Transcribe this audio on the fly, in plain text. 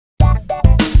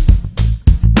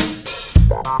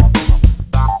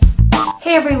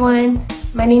Hey everyone,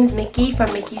 my name is Mickey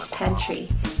from Mickey's Pantry,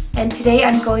 and today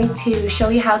I'm going to show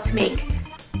you how to make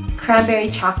cranberry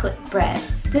chocolate bread.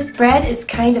 This bread is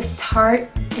kind of tart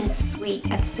and sweet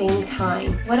at the same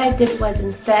time. What I did was,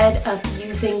 instead of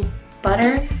using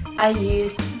butter, I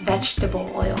used vegetable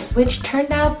oil, which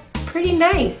turned out pretty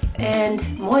nice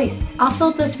and moist.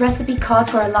 Also, this recipe called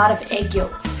for a lot of egg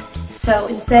yolks, so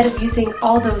instead of using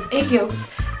all those egg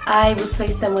yolks, I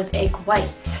replaced them with egg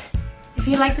whites. If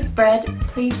you like this bread,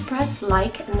 please press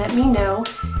like and let me know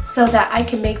so that I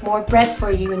can make more bread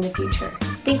for you in the future.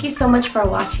 Thank you so much for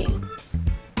watching.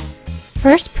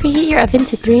 First, preheat your oven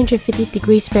to 350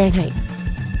 degrees Fahrenheit.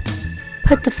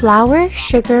 Put the flour,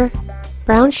 sugar,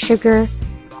 brown sugar,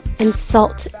 and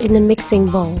salt in a mixing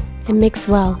bowl and mix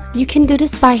well. You can do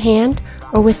this by hand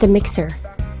or with a mixer.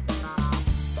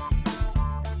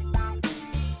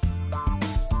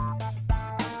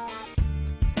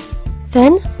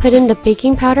 Then, put in the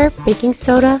baking powder, baking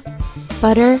soda,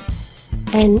 butter,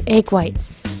 and egg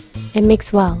whites, and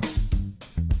mix well.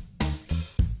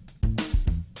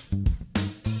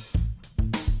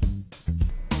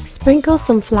 Sprinkle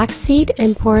some flaxseed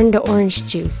and pour in the orange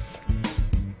juice.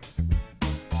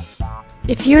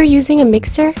 If you're using a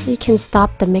mixer, you can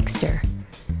stop the mixer.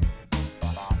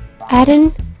 Add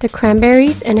in the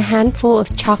cranberries and a handful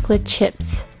of chocolate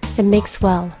chips and mix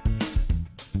well.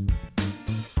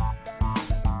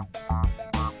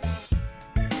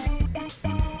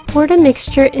 Pour the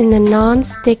mixture in the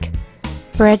non-stick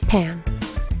bread pan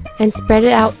and spread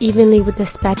it out evenly with a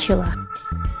spatula.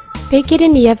 Bake it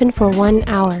in the oven for 1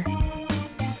 hour.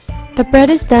 The bread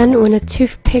is done when a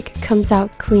toothpick comes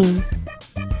out clean.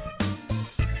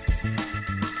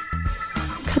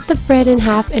 Cut the bread in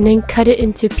half and then cut it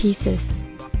into pieces.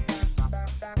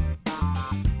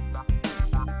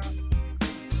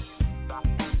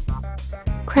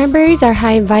 Cranberries are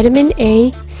high in vitamin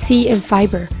A, C, and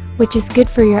fiber, which is good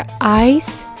for your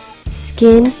eyes,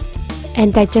 skin,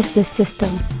 and digestive system.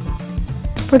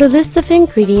 For the list of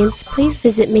ingredients, please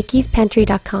visit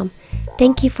mickeys.pantry.com.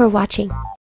 Thank you for watching.